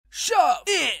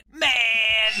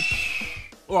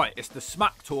Alright, it's the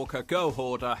Smack Talker, Girl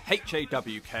Hoarder,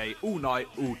 HAWK, all night,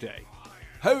 all day.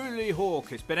 Holy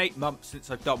hawk, it's been 8 months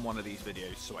since I've done one of these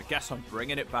videos, so I guess I'm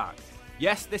bringing it back.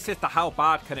 Yes, this is the How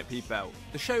Bad Can It Be belt,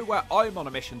 the show where I'm on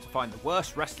a mission to find the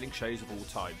worst wrestling shows of all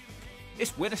time.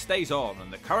 This winner stays on,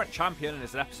 and the current champion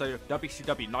is an episode of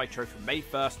WCW Nitro from May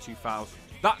 1st, 2000.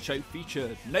 That show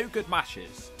featured no good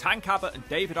matches, Tank Abbott and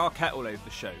David Arquette all over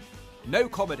the show. No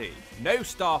comedy, no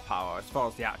star power as far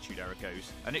as the Attitude Era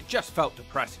goes, and it just felt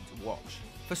depressing to watch.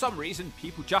 For some reason,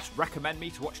 people just recommend me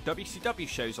to watch WCW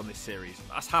shows on this series, and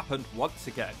that's happened once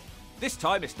again. This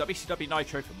time it's WCW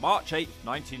Nitro from March 8,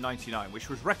 1999, which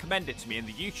was recommended to me in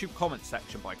the YouTube comments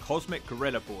section by Cosmic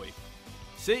Gorilla Boy.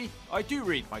 See, I do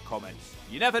read my comments.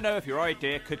 You never know if your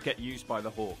idea could get used by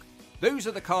the Hawk. Those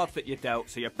are the cards that you're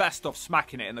dealt, so you're best off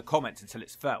smacking it in the comments until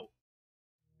it's felt.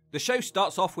 The show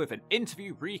starts off with an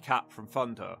interview recap from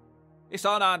Thunder. It's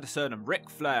Arn Anderson and Ric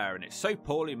Flair, and it's so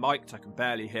poorly mic'd I can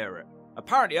barely hear it.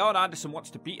 Apparently Arn Anderson wants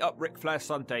to beat up Ric Flair's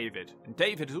son David, and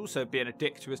David is also being a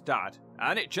dick to his dad.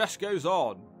 And it just goes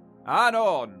on. And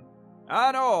on.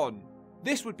 And on.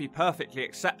 This would be perfectly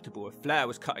acceptable if Flair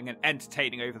was cutting an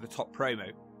entertaining over-the-top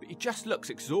promo, but he just looks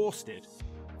exhausted.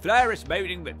 Flair is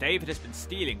moaning that David has been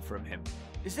stealing from him.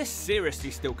 Is this seriously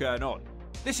still going on?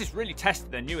 This is really testing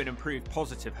their new and improved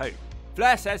Positive Hope.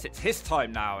 Flair says it's his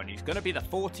time now and he's going to be the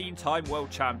 14-time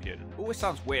world champion. Always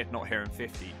sounds weird not hearing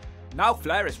 50. Now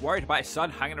Flair is worried about his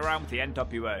son hanging around with the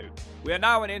NWO. We are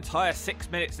now an entire 6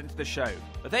 minutes into the show.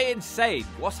 Are they insane?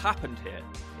 What's happened here?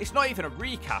 It's not even a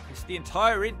recap, it's the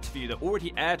entire interview that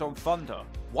already aired on Thunder.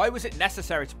 Why was it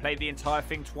necessary to play the entire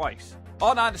thing twice?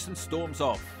 Arn Anderson storms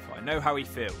off. I know how he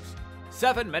feels.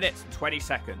 7 minutes and 20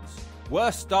 seconds.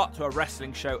 Worst start to a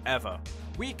wrestling show ever.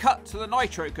 We cut to the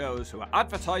Nitro girls who are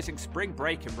advertising spring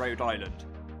break in Rhode Island.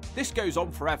 This goes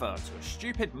on forever to a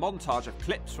stupid montage of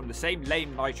clips from the same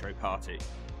lame Nitro party.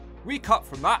 We cut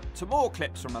from that to more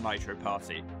clips from a Nitro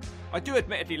party. I do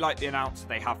admittedly like the announcer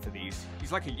they have for these.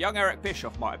 He's like a young Eric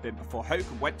Bischoff might have been before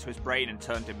Hogan went to his brain and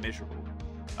turned him miserable.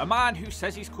 A man who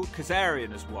says he's called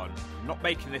Kazarian as one. I'm not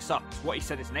making this up, it's what he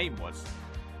said his name was.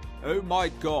 Oh my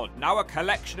god, now a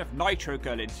collection of Nitro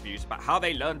girl interviews about how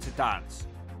they learn to dance.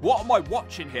 What am I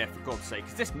watching here for God's sake?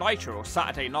 Is this Nitro or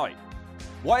Saturday Night?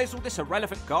 Why is all this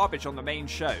irrelevant garbage on the main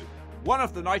show? One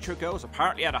of the Nitro girls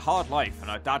apparently had a hard life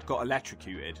and her dad got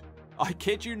electrocuted. I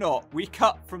kid you not, we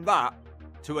cut from that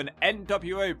to an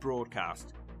NWO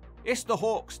broadcast. It's the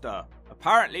Hawkster.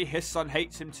 Apparently his son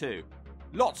hates him too.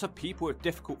 Lots of people with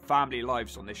difficult family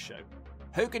lives on this show.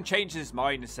 Hogan changes his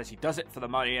mind and says he does it for the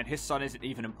money and his son isn't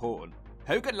even important.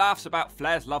 Hogan laughs about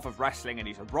Flair's love of wrestling and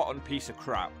he's a rotten piece of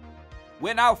crap.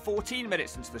 We're now 14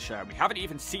 minutes into the show and we haven't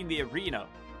even seen the arena.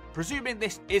 Presuming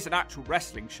this is an actual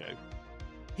wrestling show.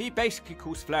 He basically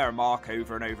calls Flair a mark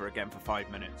over and over again for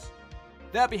 5 minutes.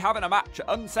 They'll be having a match at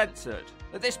Uncensored.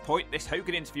 At this point, this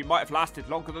Hogan interview might have lasted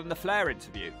longer than the Flair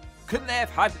interview. Couldn't they have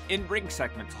had an in-ring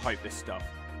segment to hype this stuff?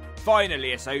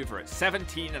 Finally, it's over at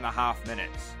 17.5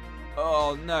 minutes.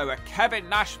 Oh no, a Kevin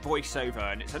Nash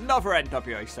voiceover, and it's another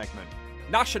NWO segment.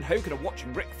 Nash and Hogan are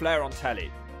watching Ric Flair on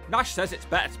telly. Nash says it's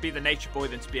better to be the nature boy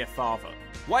than to be a father.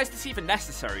 Why is this even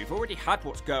necessary? We've already had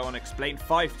what's going on explained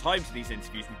 5 times in these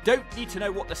interviews. We don't need to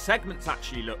know what the segments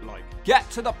actually look like. Get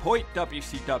to the point,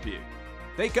 WCW.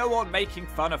 They go on making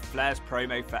fun of Flair's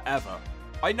promo forever.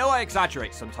 I know I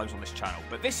exaggerate sometimes on this channel,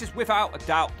 but this is without a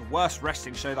doubt the worst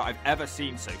wrestling show that I've ever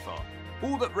seen so far.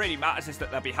 All that really matters is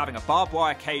that they'll be having a barbed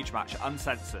wire cage match at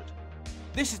Uncensored.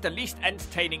 This is the least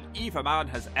entertaining either man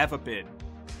has ever been.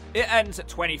 It ends at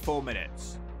 24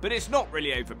 minutes. But it's not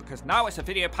really over because now it's a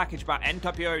video package about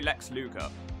NWO Lex Luger.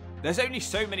 There's only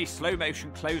so many slow motion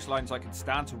clotheslines I can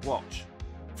stand to watch.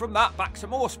 From that back to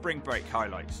more spring break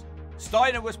highlights.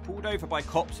 Steiner was pulled over by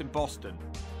cops in Boston.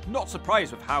 Not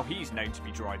surprised with how he's known to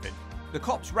be driving. The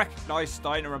cops recognise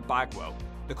Steiner and Bagwell.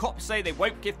 The cops say they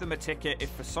won't give them a ticket if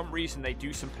for some reason they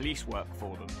do some police work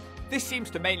for them. This seems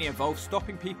to mainly involve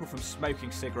stopping people from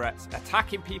smoking cigarettes,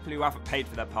 attacking people who haven't paid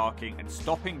for their parking, and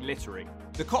stopping littering.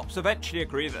 The cops eventually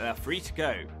agree that they're free to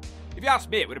go. If you ask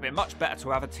me, it would have been much better to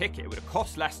have a ticket, it would have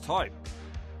cost less time.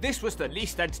 This was the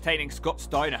least entertaining Scott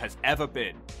Steiner has ever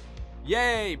been.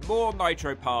 Yay, more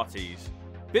Nitro parties.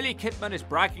 Billy Kidman is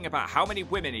bragging about how many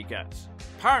women he gets.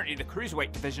 Apparently the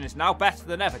Cruiserweight division is now better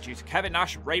than ever due to Kevin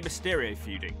Nash and Rey Mysterio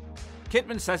feuding.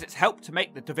 Kidman says it's helped to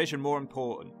make the division more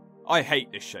important. I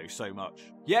hate this show so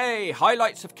much. Yay,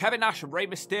 highlights of Kevin Nash and Rey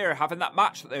Mysterio having that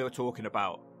match that they were talking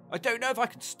about. I don't know if I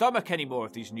can stomach any more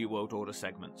of these New World Order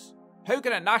segments.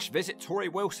 Hogan and Nash visit Tori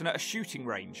Wilson at a shooting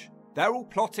range. They're all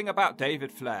plotting about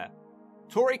David Flair.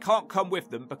 Tori can't come with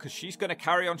them because she's going to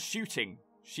carry on shooting,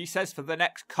 she says, for the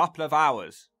next couple of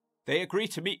hours. They agree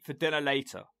to meet for dinner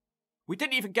later. We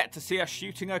didn't even get to see her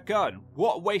shooting a gun.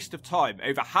 What a waste of time,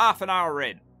 over half an hour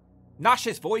in.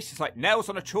 Nash's voice is like nails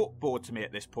on a chalkboard to me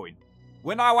at this point.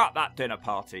 We're now at that dinner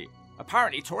party.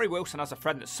 Apparently Tori Wilson has a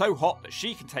friend that's so hot that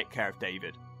she can take care of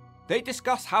David. They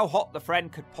discuss how hot the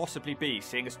friend could possibly be,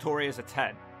 seeing as Tori is a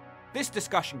 10. This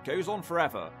discussion goes on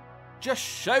forever. Just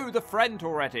show the friend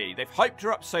already. They've hyped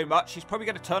her up so much, she's probably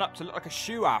going to turn up to look like a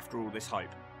shoe after all this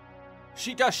hype.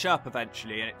 She does show up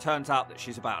eventually, and it turns out that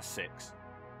she's about a 6.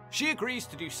 She agrees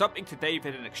to do something to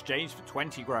David in exchange for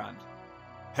 20 grand.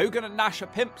 Hogan and Nash are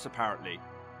pimps, apparently.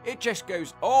 It just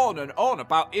goes on and on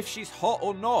about if she's hot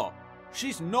or not.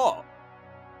 She's not.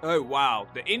 Oh wow,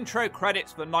 the intro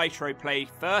credits for Nitro play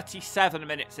 37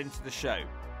 minutes into the show.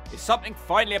 Is something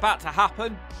finally about to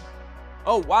happen?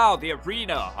 Oh wow, the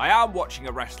arena. I am watching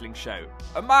a wrestling show.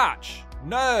 A match.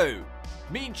 No.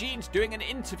 Mean Gene's doing an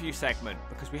interview segment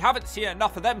because we haven't seen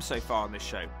enough of them so far on this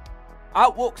show.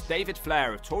 Out walks David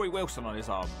Flair with Tori Wilson on his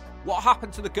arm. What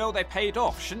happened to the girl they paid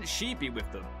off? Shouldn't she be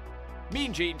with them?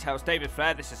 Mean Gene tells David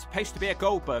Flair this is supposed to be a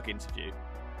Goldberg interview.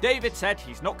 David said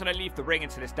he's not going to leave the ring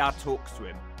until his dad talks to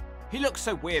him. He looks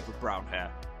so weird with brown hair.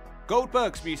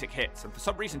 Goldberg's music hits, and for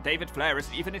some reason David Flair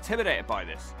isn't even intimidated by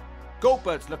this.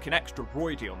 Goldberg's looking extra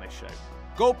roidy on this show.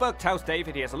 Goldberg tells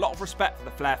David he has a lot of respect for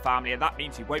the Flair family and that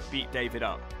means he won't beat David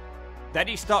up. Then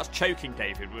he starts choking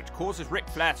David, which causes Ric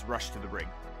Flair to rush to the ring.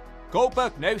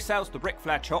 Goldberg no-sells the Ric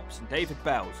Flair chops and David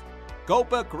bells.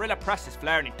 Goldberg gorilla presses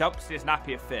Flair and he dumps in his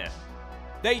nappy of fear.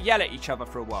 They yell at each other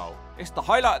for a while. It's the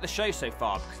highlight of the show so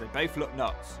far because they both look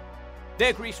nuts. They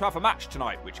agree to have a match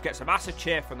tonight, which gets a massive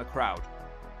cheer from the crowd.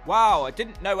 Wow, I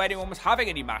didn't know anyone was having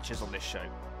any matches on this show.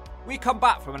 We come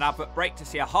back from an advert break to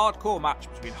see a hardcore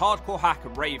match between Hardcore Hack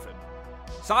and Raven.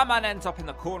 Sandman ends up in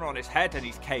the corner on his head and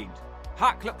he's caned.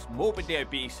 Hack looks morbidly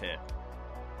obese here.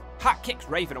 Hack kicks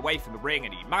Raven away from the ring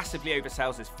and he massively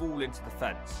oversells his fall into the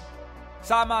fence.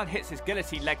 Sandman hits his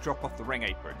guillotine leg drop off the ring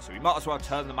apron, so we might as well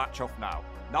turn the match off now.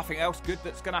 Nothing else good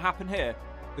that's going to happen here.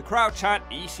 The crowd chant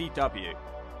ECW.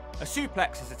 A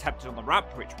suplex is attempted on the ramp,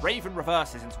 which Raven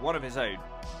reverses into one of his own.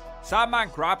 Sandman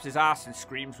grabs his ass and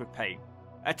screams with pain.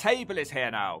 A table is here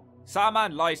now.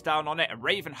 Sandman lies down on it and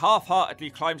Raven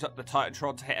half-heartedly climbs up the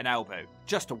Titantron to hit an elbow.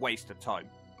 Just a waste of time.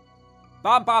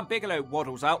 Bam Bam Bigelow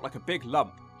waddles out like a big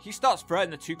lump. He starts throwing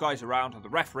the two guys around and the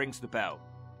ref rings the bell.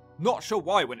 Not sure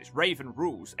why when it's Raven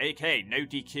rules, aka no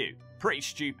DQ. Pretty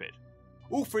stupid.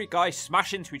 All three guys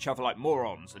smash into each other like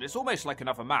morons and it's almost like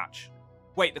another match.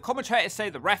 Wait, the commentators say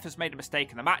the ref has made a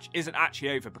mistake and the match isn't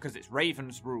actually over because it's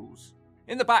Raven's rules.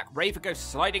 In the back, Raven goes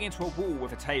sliding into a wall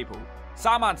with a table.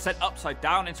 Sandman sent upside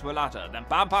down into a ladder, then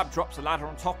Bam Bam drops a ladder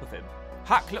on top of him.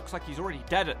 Hack looks like he's already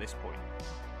dead at this point.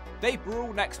 They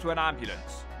brawl next to an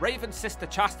ambulance. Raven's sister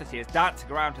Chastity is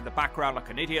dancing around in the background like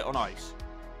an idiot on ice.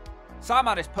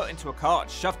 Sandman is put into a cart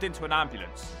and shoved into an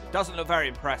ambulance. It doesn't look very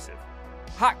impressive.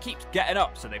 Hack keeps getting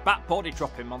up, so they back body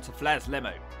drop him onto Flair's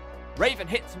limo. Raven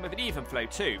hits him with an even flow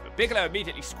too, but Bigelow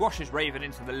immediately squashes Raven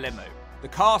into the limo. The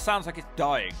car sounds like it's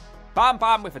dying. Bam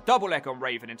Bam with a double leg on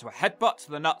Raven into a headbutt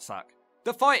to the nutsack.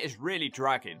 The fight is really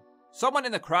dragging. Someone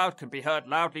in the crowd can be heard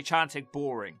loudly chanting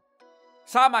boring.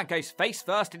 Sandman goes face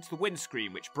first into the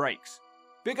windscreen, which breaks.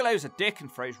 Bigelow's a dick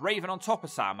and throws Raven on top of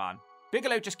Sandman.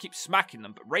 Bigelow just keeps smacking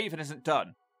them, but Raven isn't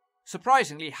done.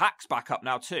 Surprisingly, Hack's back up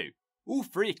now too. All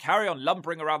three carry on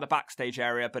lumbering around the backstage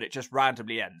area, but it just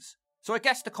randomly ends. So I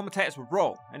guess the commentators were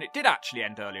wrong, and it did actually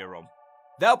end earlier on.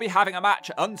 They'll be having a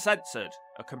match uncensored,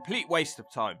 a complete waste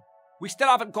of time. We still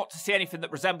haven't got to see anything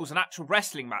that resembles an actual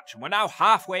wrestling match, and we're now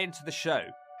halfway into the show.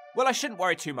 Well, I shouldn't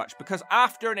worry too much, because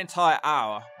after an entire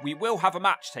hour, we will have a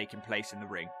match taking place in the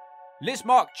ring. Liz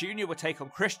Mark Jr. will take on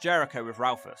Chris Jericho with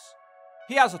Ralphus.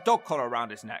 He has a dog collar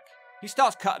around his neck. He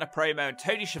starts cutting a promo and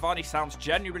Tony Schiavone sounds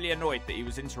genuinely annoyed that he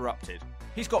was interrupted.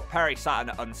 He's got Perry sat in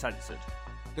it uncensored.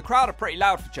 The crowd are pretty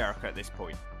loud for Jericho at this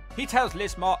point. He tells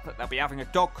Liz Mark that they'll be having a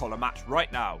dog collar match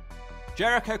right now.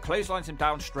 Jericho clotheslines him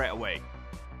down straight away.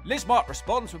 Liz Mark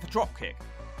responds with a dropkick.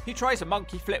 He tries a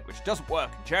monkey flip which doesn't work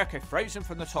and Jericho throws him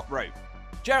from the top rope.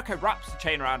 Jericho wraps the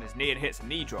chain around his knee and hits a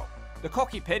knee drop. The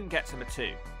cocky pin gets him a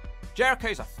 2.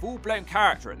 Jericho's a full-blown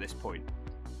character at this point.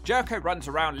 Jericho runs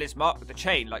around Liz Mark with the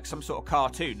chain like some sort of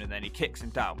cartoon and then he kicks him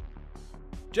down.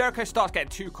 Jericho starts getting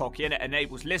too cocky and it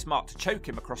enables Liz Mark to choke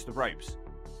him across the ropes.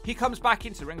 He comes back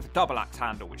into the ring with a double axe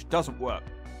handle which doesn't work.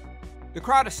 The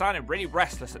crowd is sounding really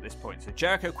restless at this point, so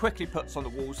Jericho quickly puts on the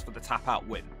walls for the tap out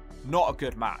win. Not a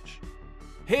good match.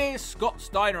 Here's Scott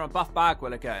Steiner and Buff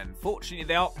Bagwell again. Fortunately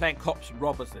they aren't playing cops and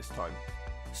robbers this time.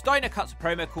 Steiner cuts a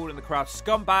promo calling the crowd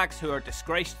scumbags who are a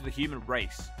disgrace to the human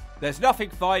race. There's nothing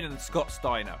finer than Scott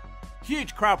Steiner.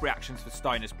 Huge crowd reactions for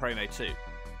Steiner's promo too.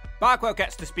 Bagwell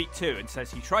gets to speak too and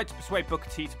says he tried to persuade Booker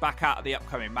T to back out of the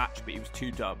upcoming match, but he was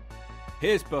too dumb.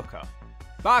 Here's Booker.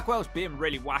 Bagwell's being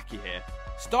really wacky here.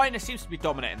 Steiner seems to be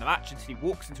dominating the match until he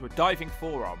walks into a diving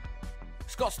forearm.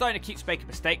 Scott Steiner keeps making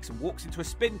mistakes and walks into a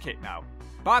spin kick now.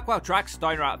 Bagwell drags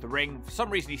Steiner out of the ring. For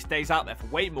some reason he stays out there for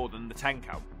way more than the 10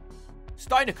 count.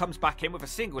 Steiner comes back in with a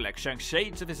single leg showing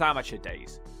shades of his amateur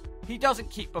days. He doesn't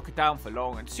keep Booker down for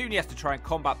long and soon he has to try and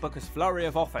combat Booker's flurry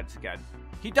of offense again.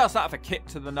 He does that with a kick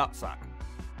to the nutsack.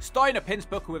 Steiner pins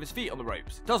Booker with his feet on the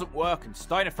ropes. It doesn't work and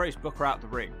Steiner throws Booker out the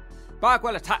ring.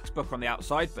 Bagwell attacks Booker on the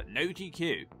outside but no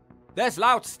DQ. There's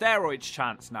loud steroids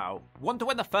chants now. Wonder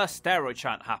when the first steroid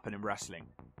chant happened in wrestling.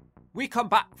 We come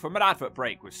back from an advert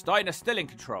break with Steiner still in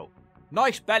control.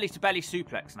 Nice belly to belly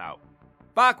suplex now.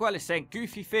 Bagwell is saying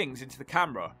goofy things into the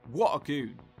camera. What a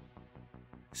goon.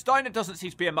 Steiner doesn't seem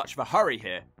to be in much of a hurry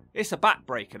here. It's a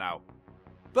backbreaker now.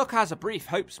 Booker has a brief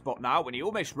hope spot now when he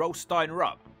almost rolls Steiner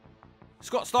up.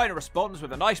 Scott Steiner responds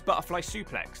with a nice butterfly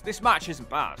suplex. This match isn't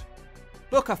bad.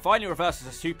 Booker finally reverses a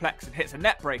suplex and hits a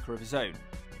net breaker of his own.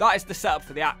 That is the setup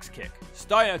for the axe kick.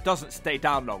 Steiner doesn't stay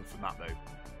down long from that though.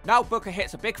 Now Booker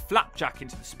hits a big flapjack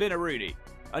into the spinneroonie.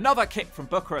 Another kick from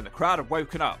Booker and the crowd have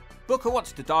woken up. Booker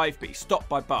wants to dive but he's stopped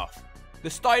by Buff. The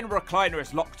Steiner recliner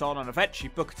is locked on and eventually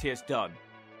Booker T is done.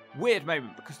 Weird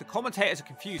moment because the commentators are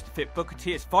confused if it Booker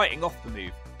T is fighting off the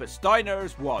move, but Steiner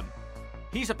has won.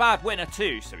 He's a bad winner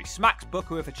too, so he smacks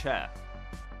Booker with a chair.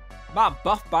 Man,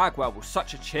 Buff Bagwell was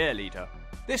such a cheerleader.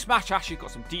 This match actually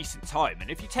got some decent time,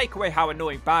 and if you take away how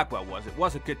annoying Bagwell was, it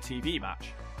was a good TV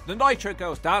match. The Nitro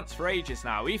Girls dance for ages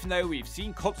now, even though we've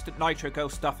seen constant Nitro Girl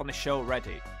stuff on the show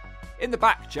already. In the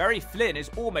back, Jerry Flynn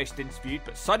is almost interviewed,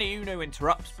 but Sonny Uno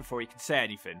interrupts before he can say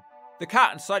anything. The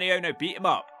Cat and Sonny Uno beat him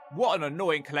up. What an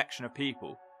annoying collection of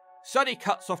people. Sonny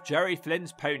cuts off Jerry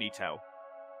Flynn's ponytail.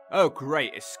 Oh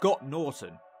great, it's Scott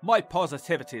Norton. My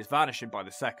positivity is vanishing by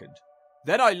the second.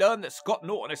 Then I learn that Scott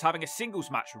Norton is having a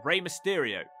singles match with Rey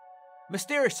Mysterio.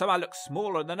 Mysterio somehow looks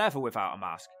smaller than ever without a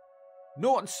mask.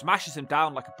 Norton smashes him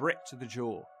down like a brick to the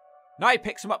jaw. Now he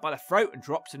picks him up by the throat and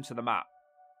drops him to the mat.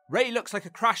 Rey looks like a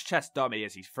crash test dummy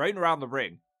as he's thrown around the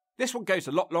ring. This one goes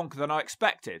a lot longer than I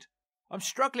expected. I'm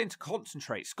struggling to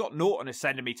concentrate. Scott Norton is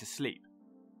sending me to sleep.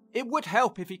 It would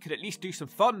help if he could at least do some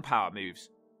fun power moves.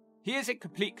 He is in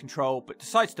complete control but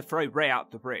decides to throw Rey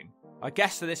out the ring. I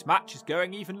guess that this match is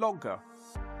going even longer.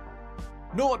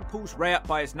 Norton pulls Rey up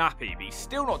by his nappy but he's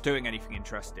still not doing anything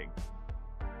interesting.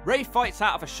 Rey fights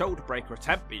out of a shoulder breaker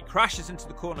attempt but he crashes into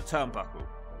the corner turnbuckle.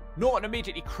 Norton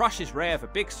immediately crushes Rey with a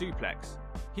big suplex.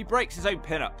 He breaks his own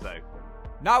pin up though.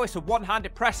 Now it's a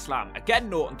one-handed press slam. Again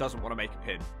Norton doesn't want to make a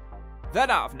pin. Then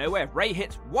out of nowhere Rey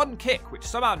hits one kick which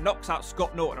somehow knocks out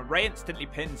Scott Norton and Rey instantly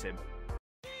pins him.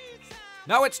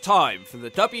 Now it's time for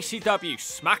the WCW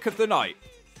Smack of the Night.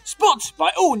 Sponsored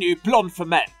by All New Blonde for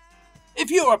Men. If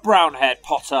you're a brown-haired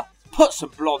Potter, put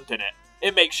some blonde in it.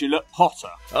 It makes you look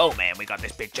hotter. Oh man, we got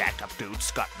this big jacked up dude,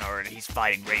 Scott Norton. He's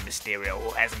fighting Rey Mysterio,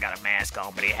 who hasn't got a mask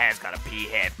on, but he has got a pea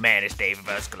head. Man, it's David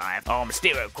vs. Goliath. Oh,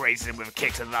 Mysterio grazes him with a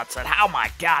kick to the nuts. Oh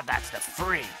my god, that's the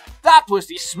free. That was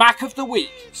the Smack of the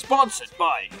Week, sponsored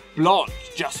by Blonde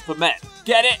Just for Men.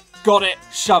 Get it? Got it?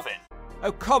 Shove it.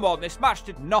 Oh come on, this match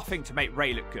did nothing to make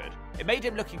Rey look good. It made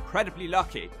him look incredibly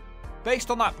lucky.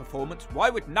 Based on that performance, why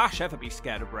would Nash ever be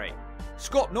scared of Rey?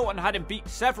 Scott Norton had him beat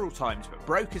several times but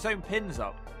broke his own pins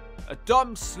up. A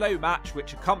dumb, slow match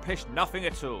which accomplished nothing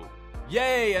at all.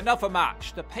 Yay, another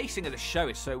match. The pacing of the show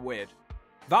is so weird.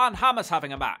 Van Hammer's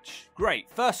having a match. Great,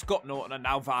 first Scott Norton and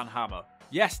now Van Hammer.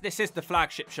 Yes, this is the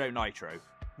flagship show Nitro.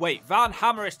 Wait, Van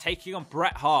Hammer is taking on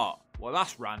Bret Hart. Well,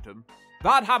 that's random.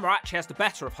 Van Hammer actually has the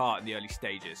better of Hart in the early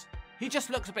stages. He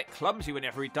just looks a bit clumsy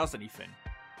whenever he does anything.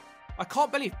 I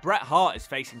can't believe Bret Hart is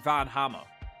facing Van Hammer.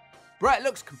 Bret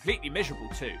looks completely miserable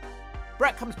too.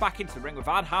 Bret comes back into the ring with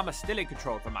Van Hammer still in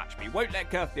control of the match, but he won't let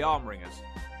go of the arm ringers.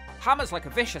 Hammer's like a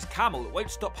vicious camel that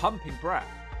won't stop humping Bret.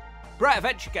 Bret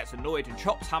eventually gets annoyed and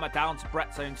chops Hammer down to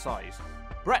Bret's own size.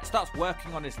 Bret starts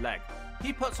working on his leg.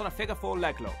 He puts on a figure 4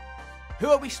 leg lock. Who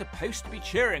are we supposed to be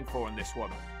cheering for in this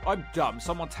one? I'm dumb,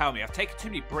 someone tell me. I've taken too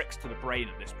many bricks to the brain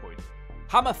at this point.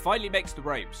 Hammer finally makes the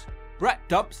ropes. Bret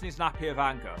dumps in his nappy of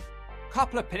anger.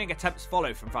 Couple of pinning attempts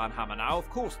follow from Van Hammer now. Of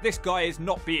course, this guy is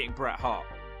not beating Bret Hart.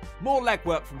 More leg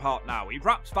work from Hart now. He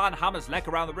wraps Van Hammer's leg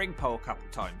around the ring pole a couple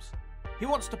times. He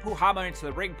wants to pull Hammer into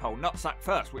the ring pole nutsack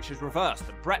first, which is reversed,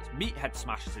 and Bret's meathead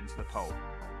smashes into the pole.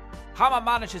 Hammer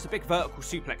manages a big vertical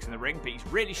suplex in the ring, but he's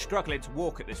really struggling to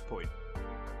walk at this point.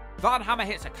 Van Hammer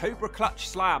hits a Cobra Clutch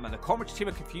Slam, and the commentary team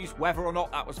are confused whether or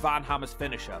not that was Van Hammer's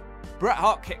finisher. Bret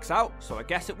Hart kicks out, so I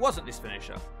guess it wasn't his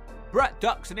finisher. Bret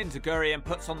ducks an enziguri and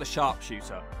puts on the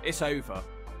sharpshooter. It's over.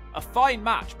 A fine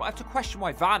match, but I have to question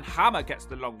why Van Hammer gets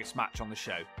the longest match on the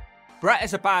show. Brett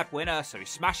is a bad winner, so he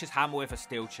smashes Hammer with a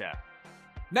steel chair.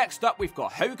 Next up we've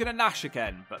got Hogan and Nash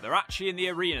again, but they're actually in the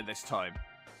arena this time.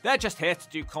 They're just here to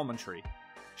do commentary.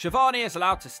 Shivani is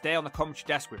allowed to stay on the commentary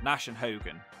desk with Nash and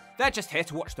Hogan. They're just here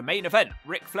to watch the main event,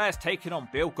 Ric Flair's taking on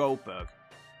Bill Goldberg.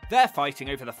 They're fighting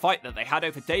over the fight that they had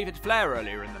over David Flair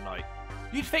earlier in the night.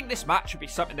 You'd think this match would be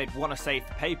something they'd want to save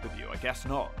for pay-per-view, I guess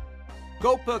not.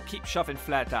 Goldberg keeps shoving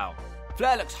Flair down.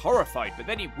 Flair looks horrified, but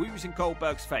then he woos in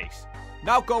Goldberg's face.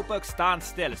 Now Goldberg stands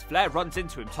still as Flair runs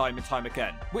into him time and time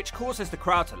again, which causes the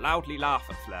crowd to loudly laugh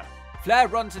at Flair. Flair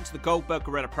runs into the Goldberg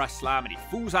Gorilla Press Slam and he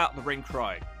falls out of the ring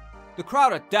crying. The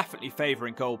crowd are definitely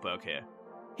favouring Goldberg here.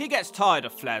 He gets tired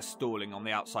of Flair's stalling on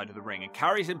the outside of the ring and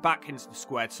carries him back into the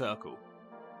squared circle.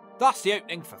 That's the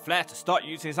opening for Flair to start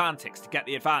using his antics to get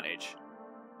the advantage.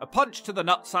 A punch to the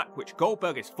nutsack which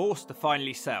Goldberg is forced to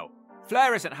finally sell.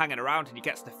 Flair isn't hanging around and he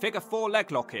gets the figure 4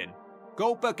 leg lock in.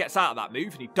 Goldberg gets out of that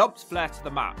move and he dumps Flair to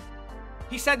the mat.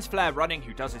 He sends Flair running,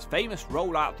 who does his famous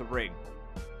roll out of the ring.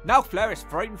 Now Flair is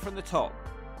thrown from the top.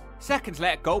 Seconds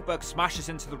later Goldberg smashes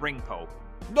into the ring pole.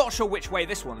 Not sure which way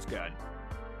this one's going.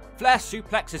 Flair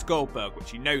suplexes Goldberg,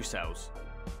 which he no-sells.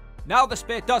 Now the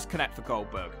spear does connect for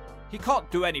Goldberg. He can't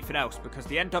do anything else because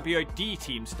the NWOD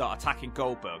team start attacking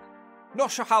Goldberg.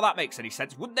 Not sure how that makes any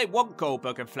sense. Wouldn't they want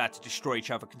Goldberg and Flair to destroy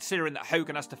each other, considering that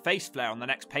Hogan has to face Flair on the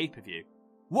next pay-per-view?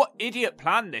 What idiot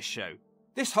planned this show?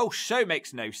 This whole show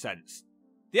makes no sense.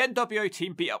 The NWO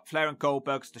team beat up Flair and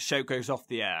Goldberg so the show goes off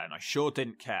the air, and I sure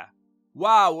didn't care.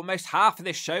 Wow, almost half of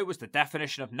this show was the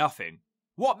definition of nothing.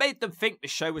 What made them think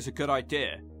this show was a good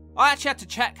idea? I actually had to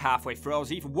check halfway through I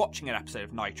was even watching an episode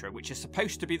of Nitro, which is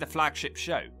supposed to be the flagship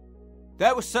show.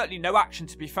 There was certainly no action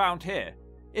to be found here.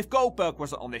 If Goldberg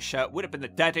wasn't on this show, it would have been the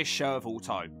deadest show of all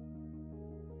time.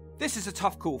 This is a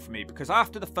tough call for me because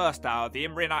after the first hour, the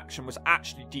in-ring action was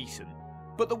actually decent.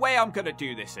 But the way I'm going to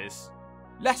do this is,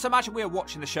 let's imagine we were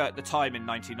watching the show at the time in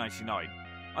 1999.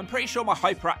 I'm pretty sure my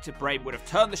hyperactive brain would have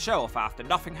turned the show off after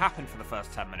nothing happened for the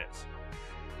first 10 minutes.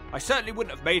 I certainly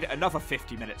wouldn't have made it another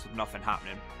 50 minutes with nothing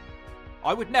happening.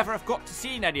 I would never have got to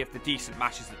see any of the decent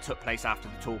matches that took place after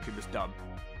the talking was done.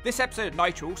 This episode of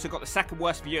Nitro also got the second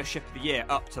worst viewership of the year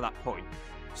up to that point.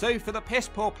 So for the piss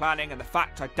poor planning and the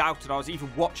fact I doubted I was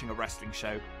even watching a wrestling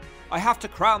show, I have to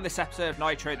crown this episode of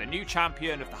Nitro the new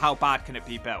champion of the How Bad Can It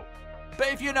Be belt. But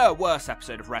if you know a worse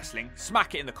episode of wrestling,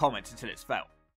 smack it in the comments until it's felt.